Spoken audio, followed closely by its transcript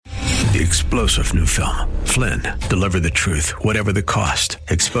The explosive new film, Flynn, deliver the truth, whatever the cost,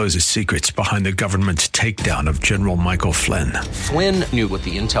 exposes secrets behind the government's takedown of General Michael Flynn. Flynn knew what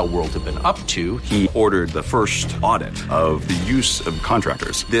the intel world had been up to. He ordered the first audit of the use of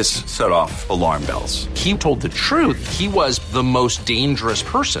contractors. This set off alarm bells. He told the truth. He was the most dangerous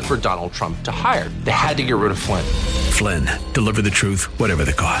person for Donald Trump to hire. They had to get rid of Flynn. Flynn, deliver the truth, whatever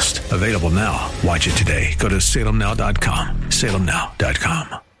the cost. Available now. Watch it today. Go to salemnow.com.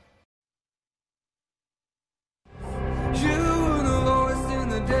 salemnow.com.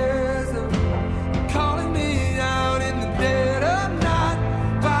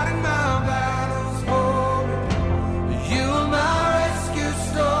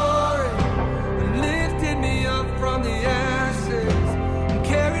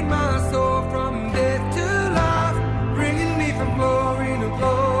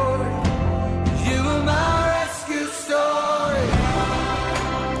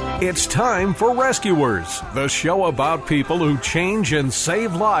 It's time for Rescuers, the show about people who change and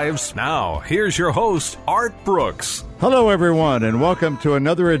save lives. Now, here's your host, Art Brooks. Hello, everyone, and welcome to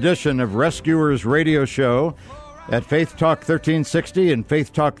another edition of Rescuers Radio Show at Faith Talk 1360 and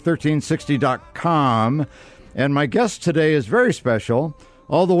faithtalk1360.com. And my guest today is very special.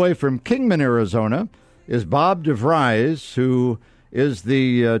 All the way from Kingman, Arizona, is Bob DeVries, who is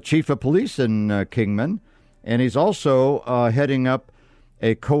the chief of police in Kingman, and he's also heading up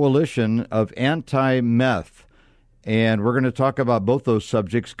a coalition of anti-meth. And we're going to talk about both those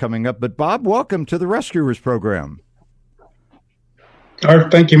subjects coming up. But, Bob, welcome to the Rescuers program. Art,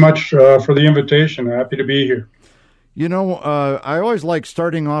 thank you much for the invitation. Happy to be here. You know, I always like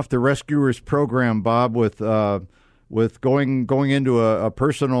starting off the Rescuers program, Bob, with going into a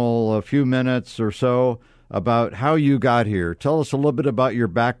personal few minutes or so about how you got here. Tell us a little bit about your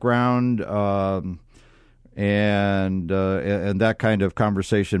background and that kind of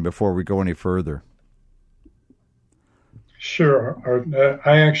conversation before we go any further. Sure.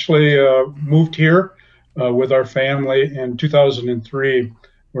 I actually moved here with our family in 2003. We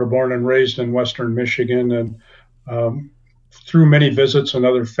were born and raised in Western Michigan, and through many visits and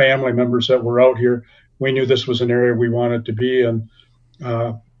other family members that were out here, we knew this was an area we wanted to be. And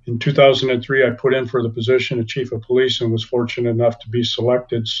in 2003, I put in for the position of chief of police and was fortunate enough to be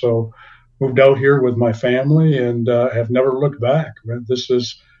selected. So moved out here with my family and have never looked back. This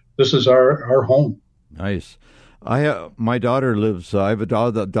is our home. Nice. My daughter lives. I have a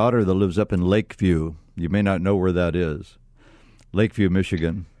daughter that lives up in Lakeview. You may not know where that is. Lakeview,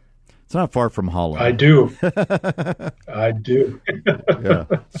 Michigan. It's not far from Holland. I do. I do. Yeah,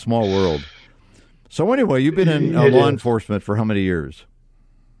 small world. So anyway, you've been in law enforcement for how many years?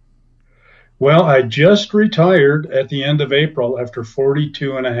 Well, I just retired at the end of April after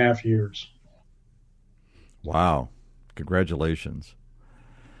 42 and a half years. Wow. Congratulations.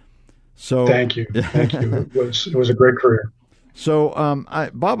 So Thank you. Thank you. It was a great career. So,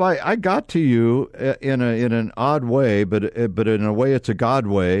 Bob, I got to you in an odd way, but in a way it's a God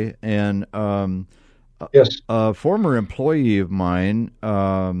way. And yes, a former employee of mine,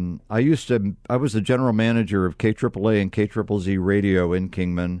 I was the general manager of KAAA and KZZZ Radio in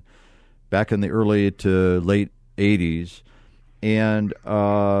Kingman back in the early to late 80s, and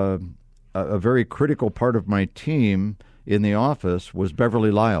a very critical part of my team in the office was Beverly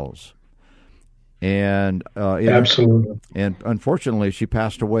Lyles. And absolutely. And unfortunately, she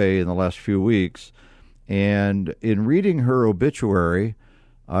passed away in the last few weeks. And in reading her obituary,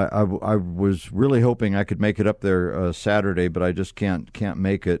 I was really hoping I could make it up there Saturday, but I just can't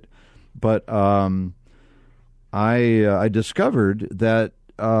make it. But I discovered that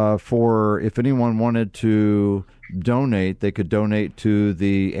for if anyone wanted to donate, they could donate to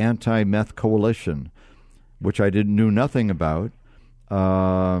the Anti-Meth Coalition, which I knew nothing about.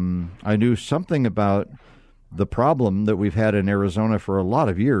 I knew something about the problem that we've had in Arizona for a lot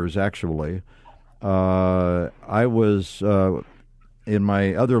of years, actually. I was, in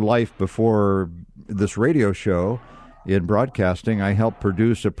my other life before this radio show in broadcasting, I helped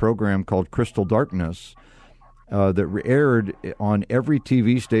produce a program called Crystal Darkness that aired on every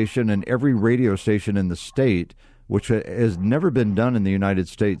TV station and every radio station in the state, which has never been done in the United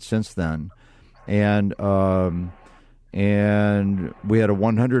States since then. And we had a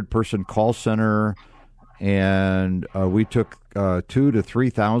 100-person call center, and we took 2,000 to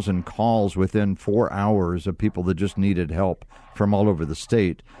 3,000 calls within 4 hours of people that just needed help from all over the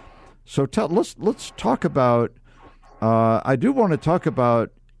state. So let's talk about. I do want to talk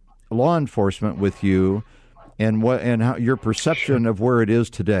about law enforcement with you, and how your perception of where it is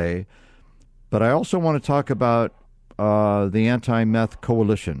today. But I also want to talk about the Anti-Meth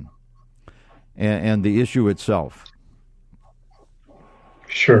Coalition and the issue itself.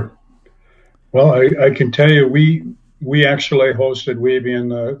 Sure. Well, I can tell you, we actually hosted, we being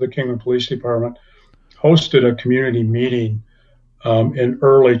the Kingman Police Department, hosted a community meeting in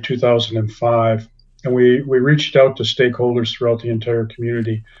early 2005, and we reached out to stakeholders throughout the entire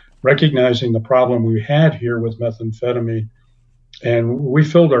community, recognizing the problem we had here with methamphetamine, and we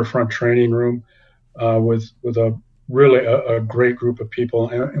filled our front training room with a really a great group of people.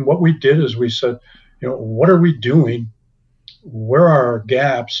 And what we did is we said, what are we doing? Where are our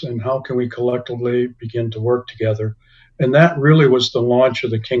gaps, and how can we collectively begin to work together? And that really was the launch of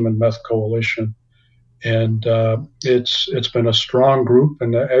the Kingman Meth Coalition. And it's been a strong group.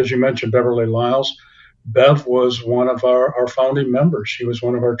 And as you mentioned, Beverly Lyles, Bev was one of our founding members. She was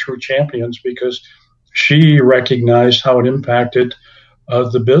one of our true champions because she recognized how it impacted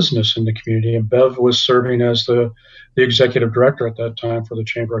the business in the community. And Bev was serving as the executive director at that time for the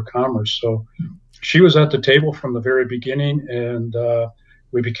Chamber of Commerce. So she was at the table from the very beginning, and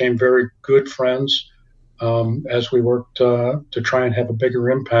we became very good friends as we worked to try and have a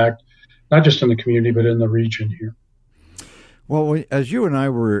bigger impact, not just in the community, but in the region here. Well, as you and I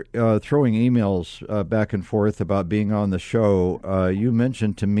were throwing emails back and forth about being on the show, you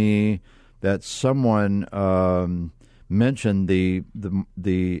mentioned to me that someone mentioned the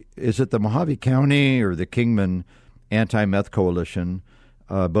is it the Mojave County or the Kingman Anti-Meth Coalition?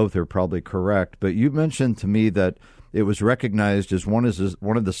 Both are probably correct, but you mentioned to me that it was recognized as one of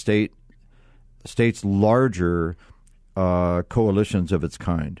the state's larger coalitions of its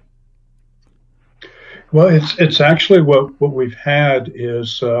kind. Well, it's actually what we've had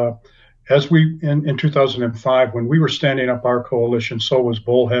is as we in 2005 when we were standing up our coalition, so was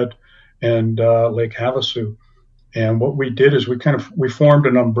Bullhead and Lake Havasu, and what we did is we formed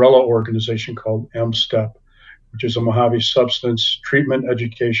an umbrella organization called MSTEP, which is a Mojave Substance Treatment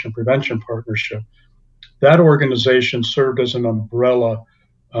Education Prevention Partnership. That organization served as an umbrella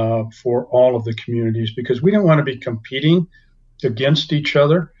for all of the communities because we didn't want to be competing against each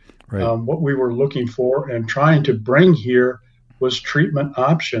other. Right. What we were looking for and trying to bring here was treatment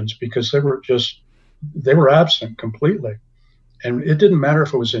options because they were absent completely. And it didn't matter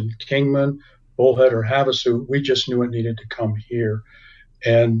if it was in Kingman, Bullhead, or Havasu, we just knew it needed to come here.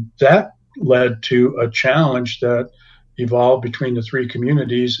 And that led to a challenge that evolved between the three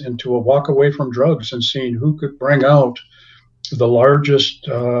communities into a walk away from drugs and seeing who could bring out the largest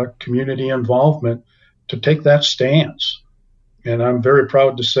community involvement to take that stance. And I'm very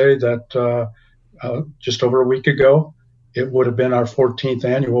proud to say that just over a week ago, it would have been our 14th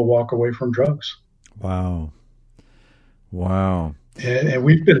annual walk away from drugs. Wow. And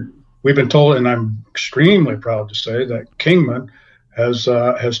we've been told, and I'm extremely proud to say that Kingman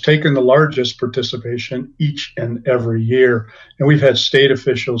has taken the largest participation each and every year. And we've had state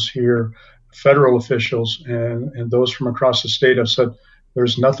officials here, federal officials, and those from across the state have said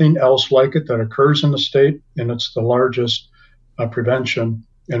there's nothing else like it that occurs in the state, and it's the largest prevention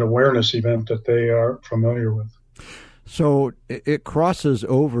and awareness event that they are familiar with. So it crosses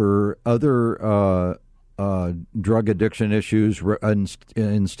over other drug addiction issues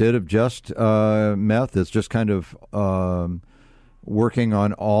instead of just meth. It's just kind of working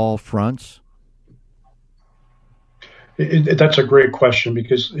on all fronts? That's a great question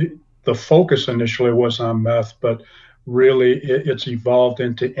because the focus initially was on meth, but really it's evolved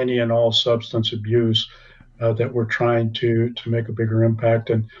into any and all substance abuse that we're trying to make a bigger impact.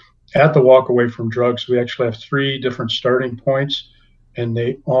 And at the Walk Away from Drugs, we actually have 3 different starting points, and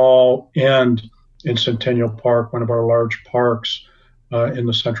they all end in Centennial Park, one of our large parks in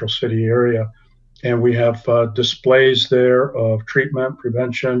the Central City area. And we have displays there of treatment,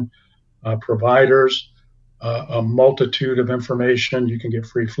 prevention, providers, a multitude of information. You can get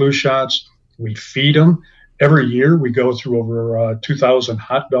free flu shots. We feed them. Every year we go through over 2,000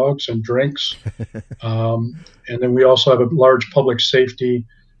 hot dogs and drinks. And then we also have a large public safety,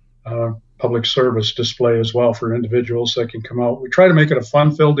 public service display as well for individuals that can come out. We try to make it a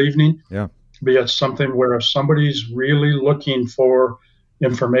fun-filled evening. Yeah. Be it something where if somebody's really looking for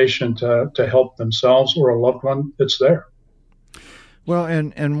information to help themselves or a loved one, it's there. Well,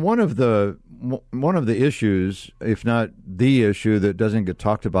 and one of the issues, if not the issue that doesn't get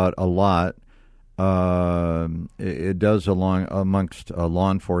talked about a lot, it does amongst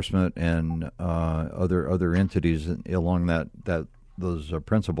law enforcement and other entities along those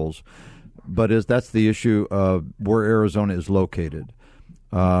principles, but that's the issue of where Arizona is located.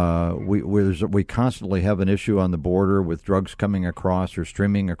 We constantly have an issue on the border with drugs coming across or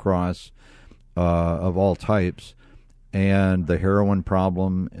streaming across of all types, and the heroin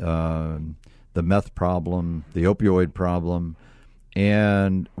problem, the meth problem, the opioid problem,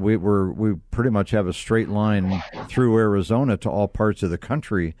 and we pretty much have a straight line through Arizona to all parts of the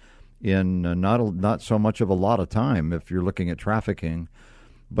country, in not so much of a lot of time if you're looking at trafficking.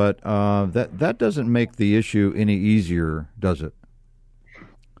 But that doesn't make the issue any easier, does it?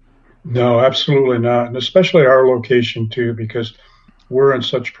 No, absolutely not, and especially our location too, because we're in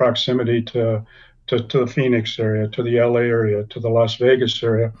such proximity to the Phoenix area, to the LA area, to the Las Vegas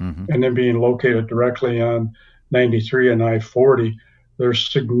area, and then being located directly on 93 and I-40.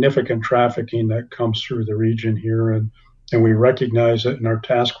 There's significant trafficking that comes through the region here, and we recognize it, and our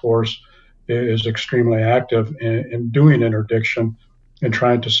task force is extremely active in doing interdiction and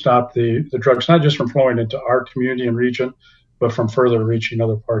trying to stop the drugs, not just from flowing into our community and region, but from further reaching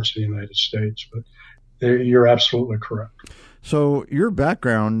other parts of the United States. But you're absolutely correct. So your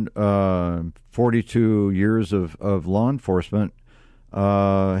background, 42 years of law enforcement,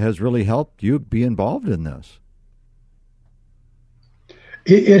 has really helped you be involved in this.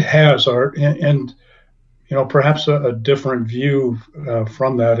 It has, Art, and perhaps a different view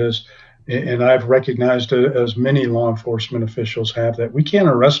from that is, and I've recognized it as many law enforcement officials have, that we can't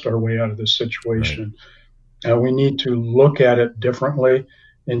arrest our way out of this situation. Right. We need to look at it differently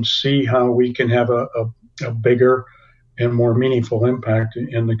and see how we can have a bigger and more meaningful impact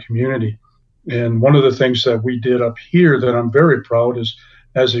in the community. And one of the things that we did up here that I'm very proud is,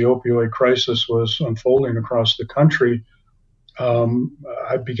 as the opioid crisis was unfolding across the country,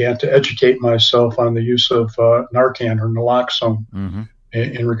 I began to educate myself on the use of Narcan or naloxone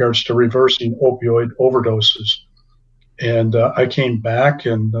in regards to reversing opioid overdoses. And I came back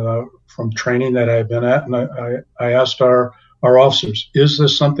and from training that I've been at, and I asked our officers, is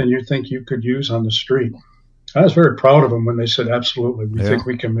this something you think you could use on the street? I was very proud of them when they said, absolutely, we think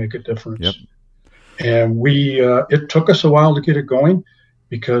we can make a difference. Yep. And it took us a while to get it going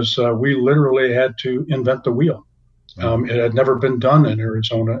because we literally had to invent the wheel. It had never been done in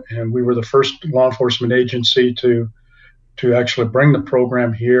Arizona, and we were the first law enforcement agency to actually bring the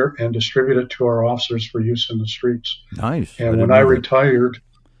program here and distribute it to our officers for use in the streets. Nice. And when I retired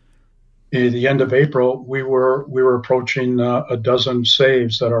at the end of April, we were approaching a dozen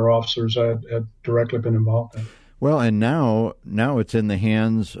saves that our officers had directly been involved in. Well, and now it's in the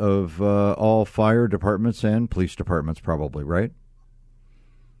hands of all fire departments and police departments, probably, right?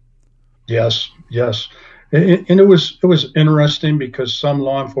 Yes. And it was interesting because some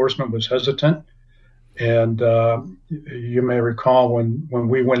law enforcement was hesitant. And you may recall when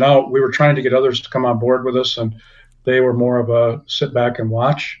we went out, we were trying to get others to come on board with us, and they were more of a sit back and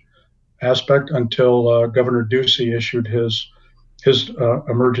watch aspect until Governor Ducey issued his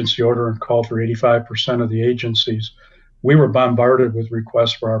emergency order and called for 85% of the agencies. We were bombarded with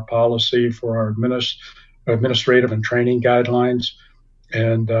requests for our policy, for our administrative and training guidelines,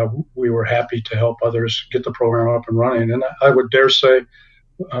 and we were happy to help others get the program up and running. And I would dare say,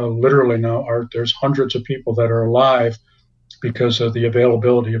 literally now, Art, there's hundreds of people that are alive because of the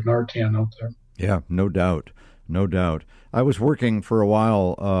availability of Narcan out there. Yeah, no doubt. I was working for a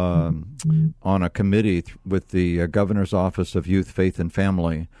while on a committee with the Governor's Office of Youth, Faith, and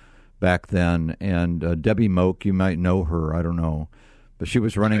Family back then, and Debbie Moak, you might know her, I don't know, but she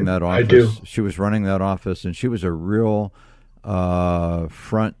was running that office. I do. She was running that office, and she was a real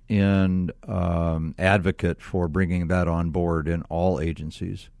front-end advocate for bringing that on board in all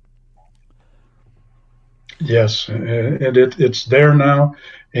agencies. Yes, and it's there now,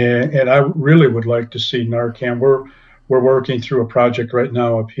 and I really would like to see Narcan. We're working through a project right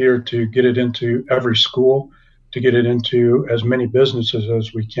now up here to get it into every school, to get it into as many businesses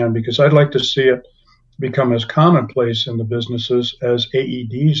as we can, because I'd like to see it become as commonplace in the businesses as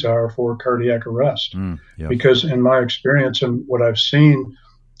AEDs are for cardiac arrest. Because in my experience and what I've seen,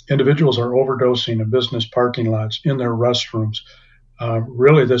 individuals are overdosing in business parking lots, in their restrooms.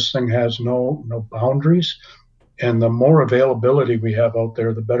 Really, this thing has no boundaries. And the more availability we have out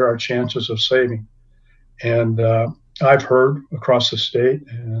there, the better our chances of saving. And I've heard across the state,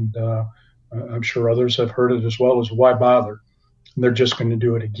 and I'm sure others have heard it as well, is why bother? And they're just going to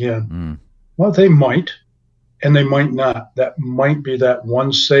do it again. Well, they might, and they might not. That might be that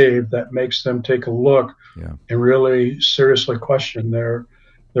one save that makes them take a look and really seriously question their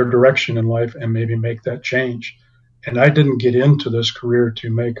direction in life and maybe make that change. And I didn't get into this career to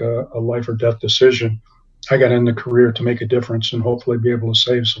make a life or death decision. I got in the career to make a difference and hopefully be able to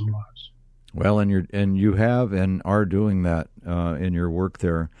save some lives. Well, and you have and are doing that in your work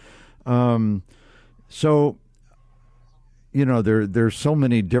there. So, there's so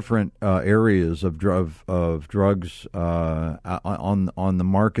many different areas of drugs on the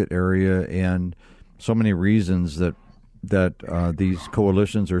market area, and so many reasons that these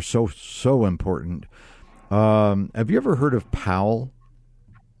coalitions are so important. Have you ever heard of PAL?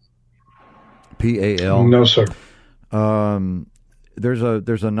 PAL? No, sir. there's a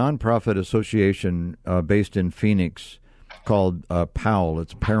nonprofit association based in Phoenix called PAL.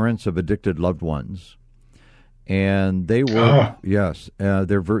 It's Parents of Addicted Loved Ones, and they work. Yes,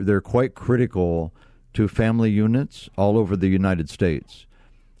 they're quite critical to family units all over the United States.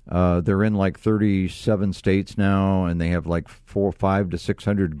 They're in like 37 states now, and they have like 500 to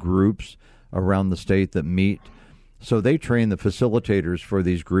 600 groups around the state that meet. So they train the facilitators for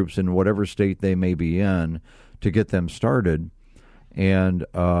these groups in whatever state they may be in to get them started, and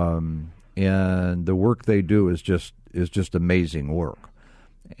the work they do is just amazing work,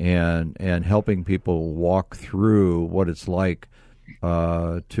 and helping people walk through what it's like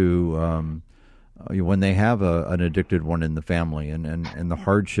to when they have an addicted one in the family, and the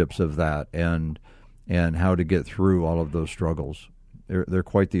hardships of that, and how to get through all of those struggles. They're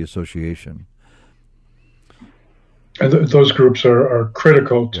quite the association. And those groups are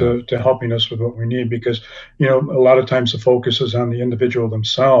critical to helping us with what we need, because, a lot of times the focus is on the individual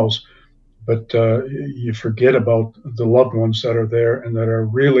themselves, but you forget about the loved ones that are there and that are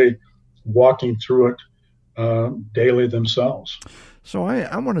really walking through it daily themselves. So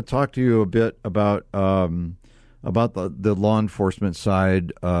I want to talk to you a bit about the law enforcement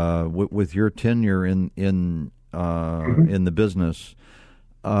side with your tenure in the business.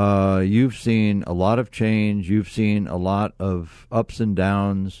 You've seen a lot of change. You've seen a lot of ups and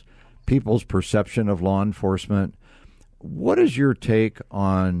downs, people's perception of law enforcement. What is your take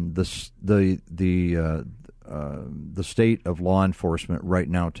on the state of law enforcement right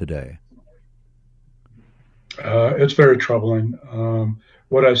now today? It's very troubling.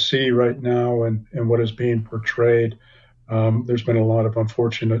 What I see right now and what is being portrayed, there's been a lot of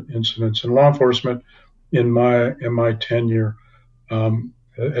unfortunate incidents. And law enforcement in my tenure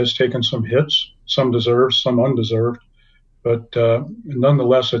has taken some hits, some deserved, some undeserved. But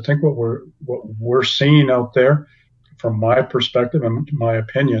nonetheless, I think what we're seeing out there, from my perspective and my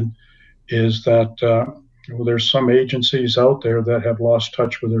opinion, is that there's some agencies out there that have lost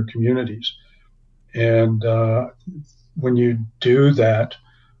touch with their communities. And when you do that,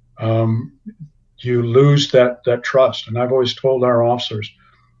 you lose that trust. And I've always told our officers,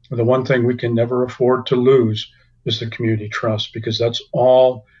 the one thing we can never afford to lose is the community trust, because that's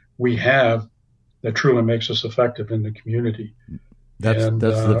all we have that truly makes us effective in the community. That's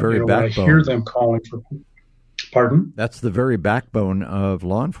the very backbone. When I hear them calling for, pardon? That's the very backbone of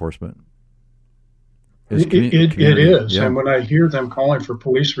law enforcement. It is. Yeah. And when I hear them calling for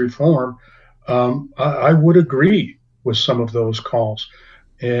police reform, I would agree with some of those calls.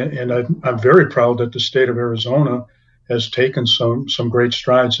 And I'm very proud that the state of Arizona has taken some great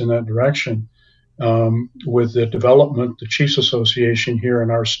strides in that direction. With the development, the Chiefs Association here in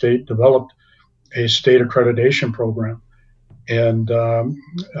our state developed a state accreditation program. And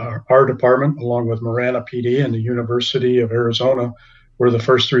our department, along with Marana PD and the University of Arizona, were the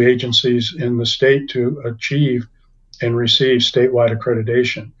first three agencies in the state to achieve and receive statewide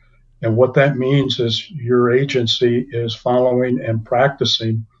accreditation. And what that means is your agency is following and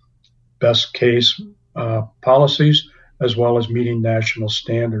practicing best case policies, as well as meeting national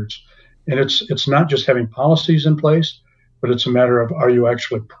standards. And it's not just having policies in place, but it's a matter of, are you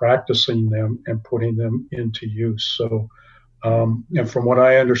actually practicing them and putting them into use? So, and from what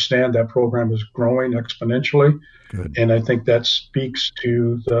I understand, that program is growing exponentially. Good. And I think that speaks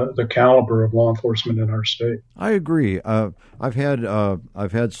to the caliber of law enforcement in our state. I agree. I've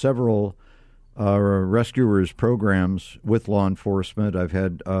had several rescuers programs with law enforcement. I've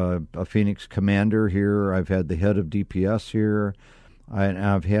had a Phoenix commander here. I've had the head of DPS here.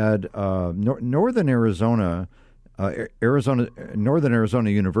 I've had Northern Arizona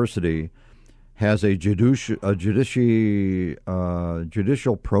University has a judicial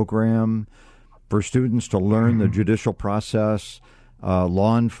program for students to learn the judicial process,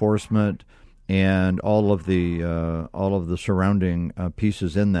 law enforcement, and all of the surrounding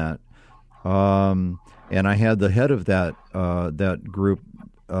pieces in that. And I had the head of that group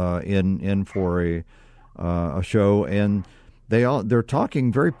in for a show, and they're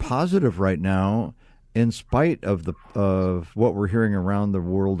talking very positive right now, in spite of what we're hearing around the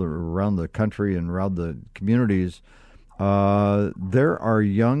world, or around the country, and around the communities. There are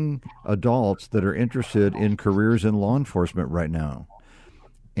young adults that are interested in careers in law enforcement right now.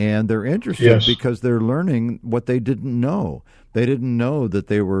 And they're interested because they're learning what they didn't know. They didn't know that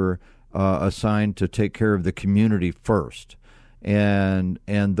they were assigned to take care of the community first. And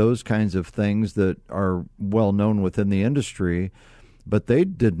those kinds of things that are well known within the industry, but they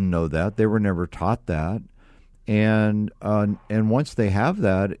didn't know that. They were never taught that. And once they have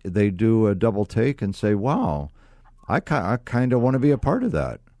that, they do a double take and say, wow, I kind of want to be a part of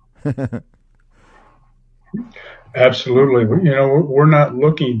that. Absolutely. We're not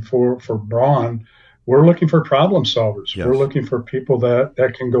looking for brawn. We're looking for problem solvers. Yes. We're looking for people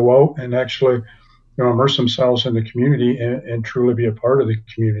that can go out and actually, immerse themselves in the community and truly be a part of the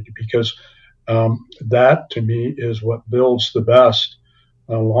community, because that, to me, is what builds the best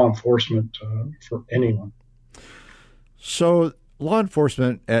law enforcement for anyone. So law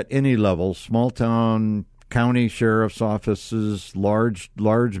enforcement at any level, small town, county sheriff's offices, large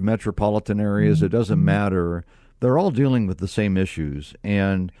metropolitan areas, it doesn't matter. They're all dealing with the same issues,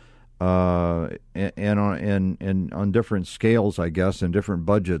 and on different scales, I guess, and different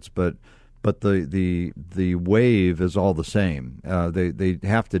budgets, but the wave is all the same. They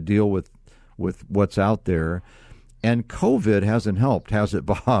have to deal with what's out there, and COVID hasn't helped, has it,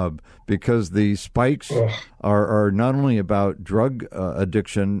 Bob? Because the spikes are not only about drug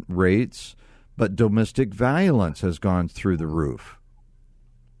addiction rates, but domestic violence has gone through the roof.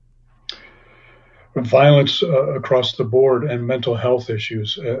 Violence across the board, and mental health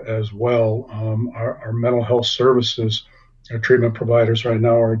issues as well. Our mental health services, our treatment providers right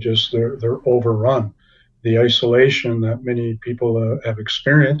now are just, they're overrun. The isolation that many people have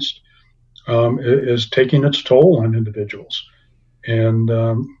experienced is taking its toll on individuals. And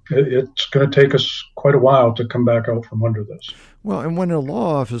it's going to take us quite a while to come back out from under this. Well, and when a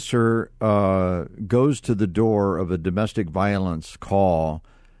law officer goes to the door of a domestic violence call,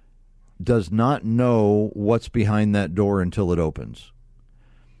 does not know what's behind that door until it opens.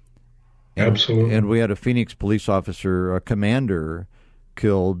 Absolutely. And we had a Phoenix police officer, a commander,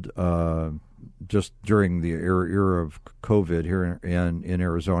 killed just during the era of COVID here in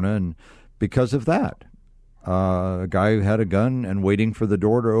Arizona, and because of that, a guy who had a gun and waiting for the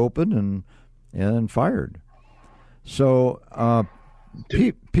door to open and fired. So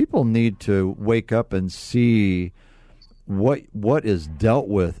people need to wake up and see what is dealt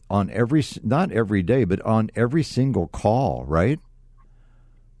with on not every day, but on every single call, right?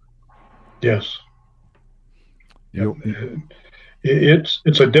 Yes. Yep.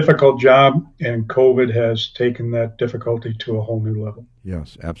 It's a difficult job, and COVID has taken that difficulty to a whole new level.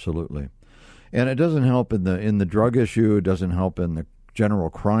 Yes, absolutely. And it doesn't help in the drug issue. It doesn't help in the general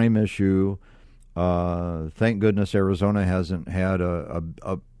crime issue. Thank goodness Arizona hasn't had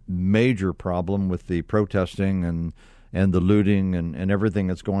a major problem with the protesting and the looting and everything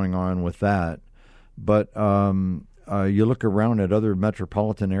that's going on with that. But you look around at other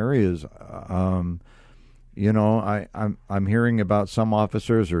metropolitan areas, I'm hearing about some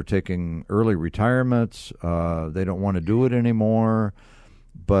officers are taking early retirements. They don't want to do it anymore.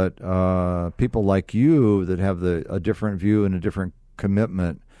 But people like you that have a different view and a different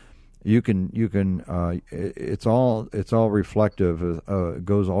commitment, you can. It's all reflective. It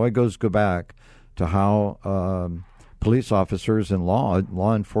goes back to how police officers and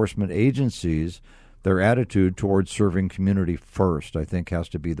law enforcement agencies, their attitude towards serving community first, I think, has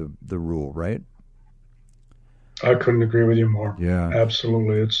to be the rule, right? I couldn't agree with you more. Yeah,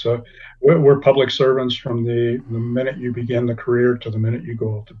 absolutely. It's we're public servants from the minute you begin the career to the minute you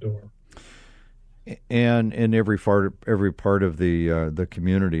go out the door. And in every part of the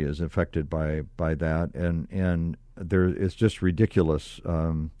community is affected by that, and it's just ridiculous.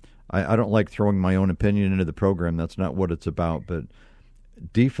 I don't like throwing my own opinion into the program. That's not what it's about. But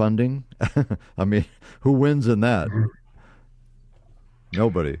defunding, I mean, who wins in that? Mm-hmm.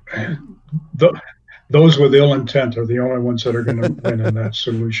 Nobody. Those with ill intent are the only ones that are going to win in that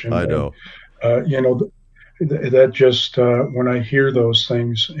solution. I know. That just when I hear those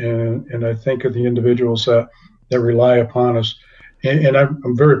things and I think of the individuals that rely upon us, and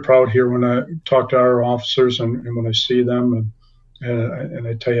I'm very proud here when I talk to our officers and when I see them and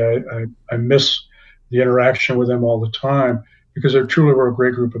I tell you I miss the interaction with them all the time, because they truly were a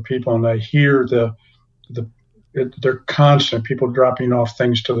great group of people, and I hear they're constant people dropping off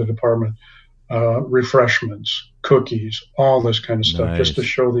things to the department. Refreshments, cookies, all this kind of stuff, just to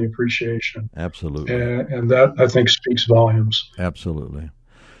show the appreciation. Absolutely. And that, I think, speaks volumes. Absolutely.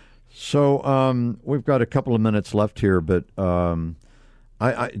 So we've got a couple of minutes left here, but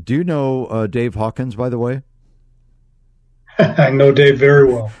I do you know Dave Hawkins, by the way? I know Dave very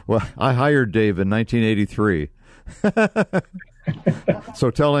well. Well, I hired Dave in 1983. So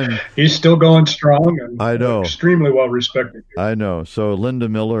tell him he's still going strong and I know. Extremely well respected. I know. So Linda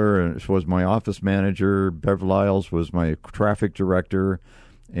Miller was my office manager. Bev Lyles was my traffic director,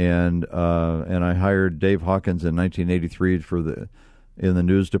 and I hired Dave Hawkins in 1983 in the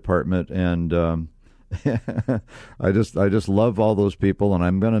news department, and I just love all those people, and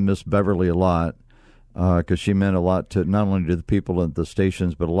I'm going to miss Beverly a lot. Because she meant a lot to not only to the people at the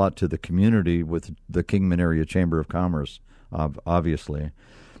stations, but a lot to the community with the Kingman Area Chamber of Commerce, obviously.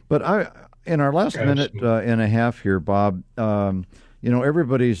 But In our last minute and a half here, Bob,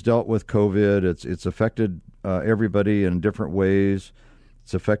 everybody's dealt with COVID. It's affected everybody in different ways.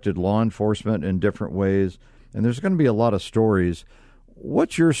 It's affected law enforcement in different ways. And there's going to be a lot of stories.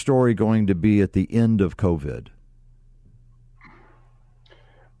 What's your story going to be at the end of COVID?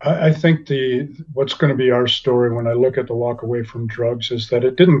 I think what's going to be our story when I look at the walk away from drugs is that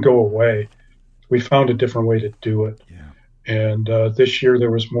it didn't go away. We found a different way to do it. Yeah. And this year there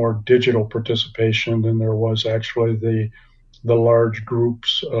was more digital participation than there was actually the large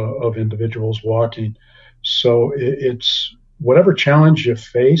groups of individuals walking. So it's whatever challenge you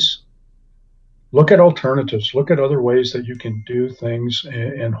face, look at alternatives, look at other ways that you can do things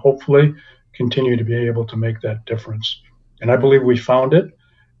and hopefully continue to be able to make that difference. And I believe we found it.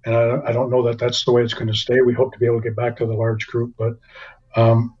 And I don't know that that's the way it's going to stay. We hope to be able to get back to the large group, but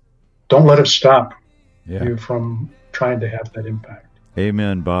don't let it stop you from trying to have that impact.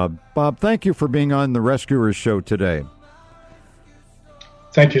 Amen, Bob. Bob, thank you for being on the Rescuers Show today.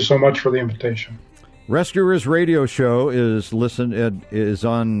 Thank you so much for the invitation. Rescuers Radio Show is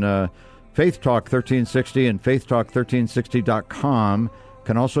on Faith Talk 1360 and faithtalk1360.com.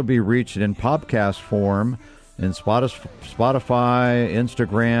 Can also be reached in podcast form in Spotify,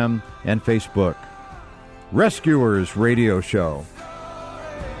 Instagram, and Facebook. Rescuers Radio Show.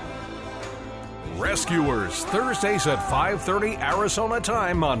 Rescuers, Thursdays at 5:30 Arizona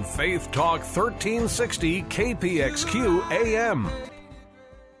time on Faith Talk 1360 KPXQ AM.